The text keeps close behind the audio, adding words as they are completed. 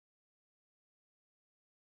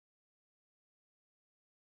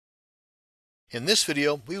In this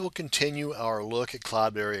video, we will continue our look at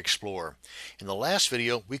Cloudberry Explorer. In the last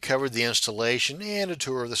video, we covered the installation and a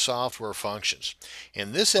tour of the software functions.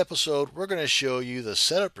 In this episode, we're going to show you the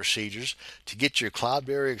setup procedures to get your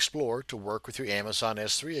Cloudberry Explorer to work with your Amazon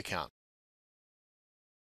S3 account.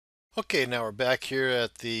 Okay, now we're back here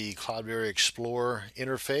at the Cloudberry Explorer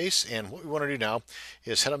interface, and what we want to do now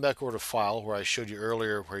is head on back over to File, where I showed you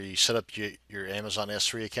earlier where you set up your Amazon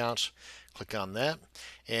S3 accounts. Click on that,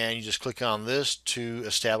 and you just click on this to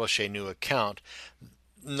establish a new account.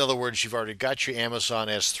 In other words, you've already got your Amazon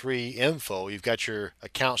S3 info. You've got your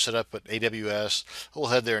account set up at AWS. We'll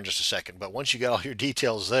head there in just a second. But once you got all your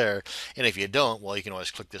details there, and if you don't, well, you can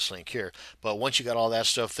always click this link here. But once you got all that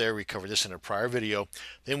stuff there, we covered this in a prior video.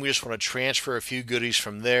 Then we just want to transfer a few goodies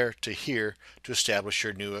from there to here to establish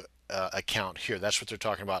your new account here. That's what they're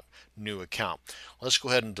talking about, new account. Let's go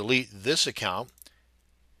ahead and delete this account.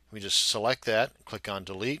 We just select that, click on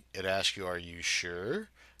delete. It asks you, are you sure?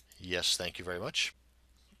 Yes, thank you very much.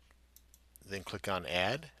 Then click on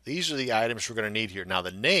add. These are the items we're going to need here. Now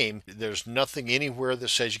the name, there's nothing anywhere that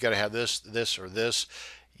says you got to have this, this, or this.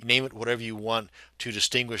 You name it whatever you want to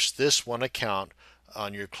distinguish this one account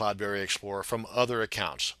on your Cloudberry Explorer from other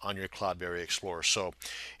accounts on your Cloudberry Explorer. So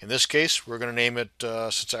in this case, we're going to name it,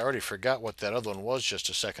 since I already forgot what that other one was just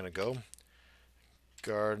a second ago,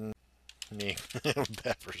 garden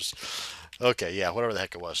peppers. Okay, yeah, whatever the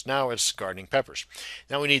heck it was. Now it's gardening peppers.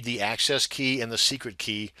 Now we need the access key and the secret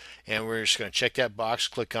key, and we're just going to check that box,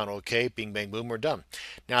 click on OK, bing, bang, boom, we're done.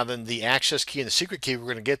 Now then the access key and the secret key, we're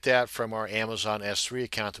going to get that from our Amazon S3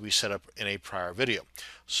 account that we set up in a prior video.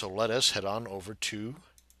 So let us head on over to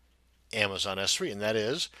Amazon S3, and that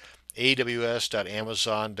is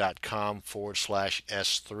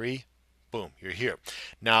aws.amazon.com/S3. Boom, you're here.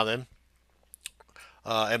 Now then,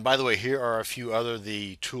 and by the way, here are a few other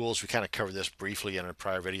the tools. We kind of covered this briefly in a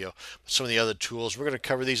prior video. But some of the other tools, we're going to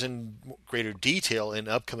cover these in greater detail in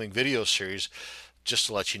upcoming video series, just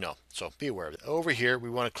to let you know. So be aware of it. Over here, we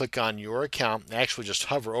want to click on your account and actually just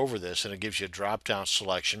hover over this, and it gives you a drop-down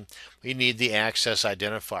selection. We need the access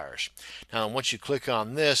identifiers. Now, once you click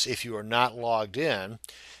on this, if you are not logged in,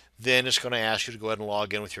 then it's going to ask you to go ahead and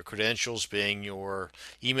log in with your credentials, being your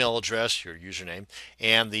email address, your username,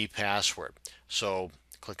 and the password. So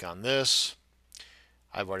click on this.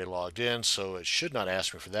 I've already logged in, so it should not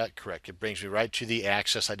ask me for that. Correct. It brings me right to the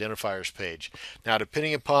access identifiers page. Now,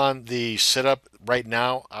 depending upon the setup, right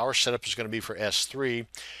now, our setup is going to be for S3.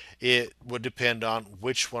 It would depend on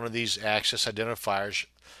which one of these access identifiers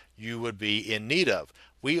you would be in need of.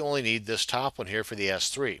 We only need this top one here for the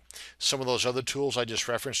S3. Some of those other tools I just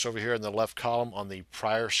referenced over here in the left column on the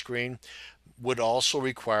prior screen would also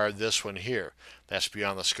require this one here. That's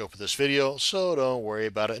beyond the scope of this video, so don't worry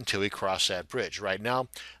about it until we cross that bridge. Right now,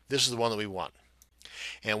 this is the one that we want.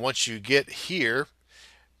 And once you get here,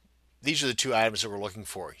 these are the two items that we're looking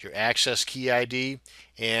for, your access key ID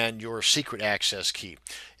and your secret access key.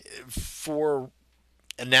 For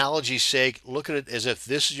analogy's sake, look at it as if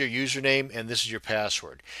this is your username and this is your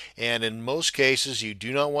password. And in most cases, you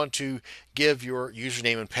do not want to give your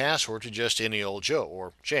username and password to just any old Joe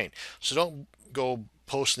or Jane. So don't go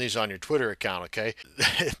posting these on your Twitter account, okay?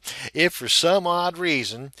 If for some odd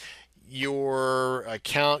reason your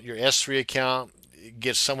account, your S3 account,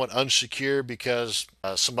 gets somewhat unsecure because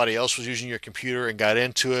somebody else was using your computer and got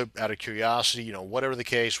into it out of curiosity, whatever the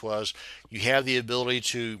case was, you have the ability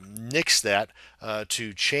to nix that,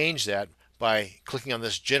 to change that by clicking on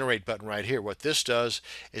this generate button right here. What this does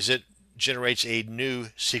is it generates a new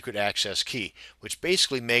secret access key, which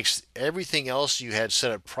basically makes everything else you had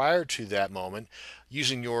set up prior to that moment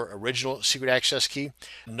using your original secret access key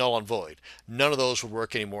null and void. None of those would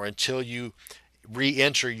work anymore until you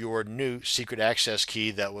re-enter your new secret access key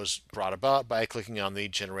that was brought about by clicking on the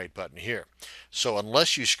generate button here. So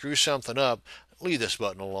unless you screw something up, leave this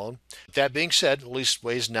button alone. That being said, at least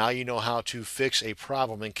ways now you know how to fix a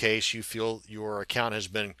problem in case you feel your account has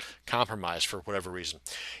been compromised for whatever reason.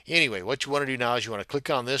 Anyway, what you want to do now is you want to click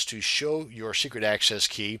on this to show your secret access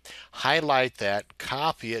key, highlight that,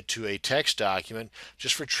 copy it to a text document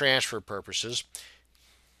just for transfer purposes.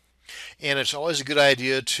 And it's always a good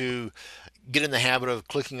idea to get in the habit of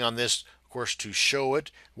clicking on this, of course, to show it.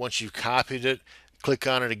 Once you've copied it, click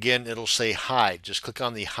on it again, it'll say hide. Just click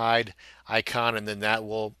on the hide icon, and then that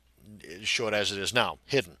will show it as it is now,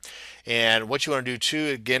 hidden. And what you want to do too,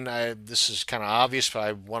 again, this is kind of obvious, but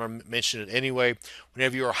I want to mention it anyway.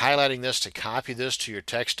 Whenever you are highlighting this to copy this to your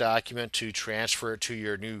text document to transfer it to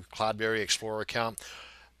your new Cloudberry Explorer account,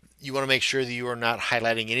 you want to make sure that you are not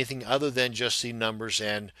highlighting anything other than just the numbers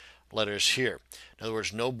and letters here. In other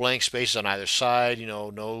words, no blank spaces on either side,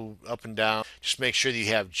 no up and down. Just make sure that you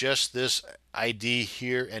have just this ID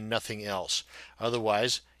here and nothing else.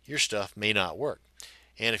 Otherwise, your stuff may not work.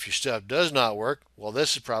 And if your stuff does not work, well,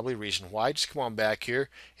 this is probably a reason why. Just come on back here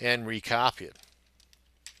and recopy it.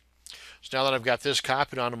 So now that I've got this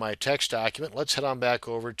copied onto my text document, let's head on back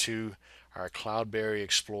over to our Cloudberry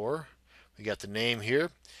Explorer. We got the name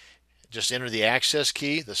here. Just enter the access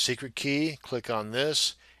key, the secret key, click on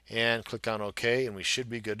this, and click on OK, and we should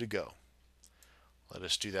be good to go. Let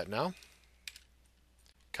us do that now.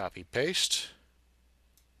 Copy, paste.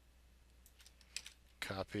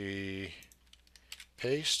 Copy,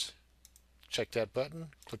 paste. Check that button,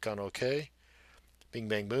 click on OK. Bing,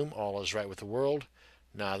 bang, boom, all is right with the world.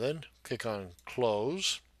 Now then, click on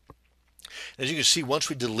close. As you can see, once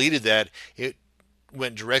we deleted that, it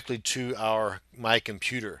went directly to my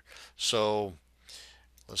computer. So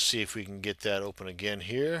let's see if we can get that open again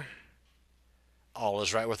here. All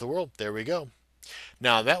is right with the world. There we go.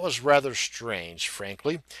 Now that was rather strange,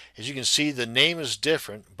 frankly. As you can see, the name is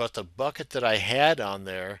different, but the bucket that I had on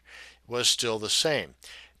there was still the same,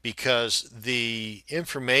 because the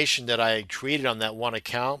information that I created on that one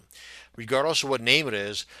account, regardless of what name it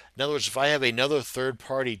is, in other words, if I have another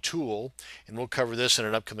third-party tool, and we'll cover this in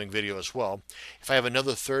an upcoming video as well, if I have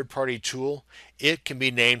another third-party tool, it can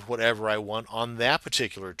be named whatever I want on that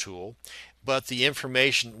particular tool, but the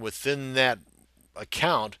information within that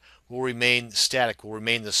account will remain static, will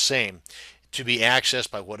remain the same, to be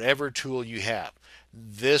accessed by whatever tool you have.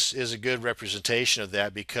 This is a good representation of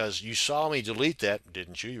that, because you saw me delete that,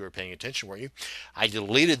 didn't you? You were paying attention, weren't you? I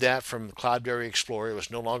deleted that from Cloudberry Explorer. It was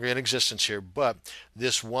no longer in existence here, but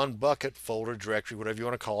this one bucket, folder, directory, whatever you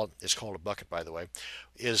want to call it, it's called a bucket, by the way,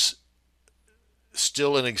 is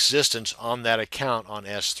still in existence on that account on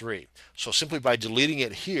S3. So simply by deleting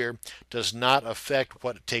it here does not affect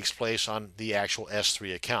what takes place on the actual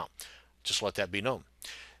S3 account. Just let that be known.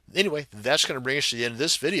 Anyway, that's going to bring us to the end of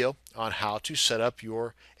this video on how to set up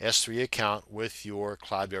your S3 account with your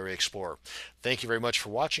Cloudberry Explorer. Thank you very much for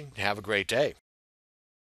watching. Have a great day.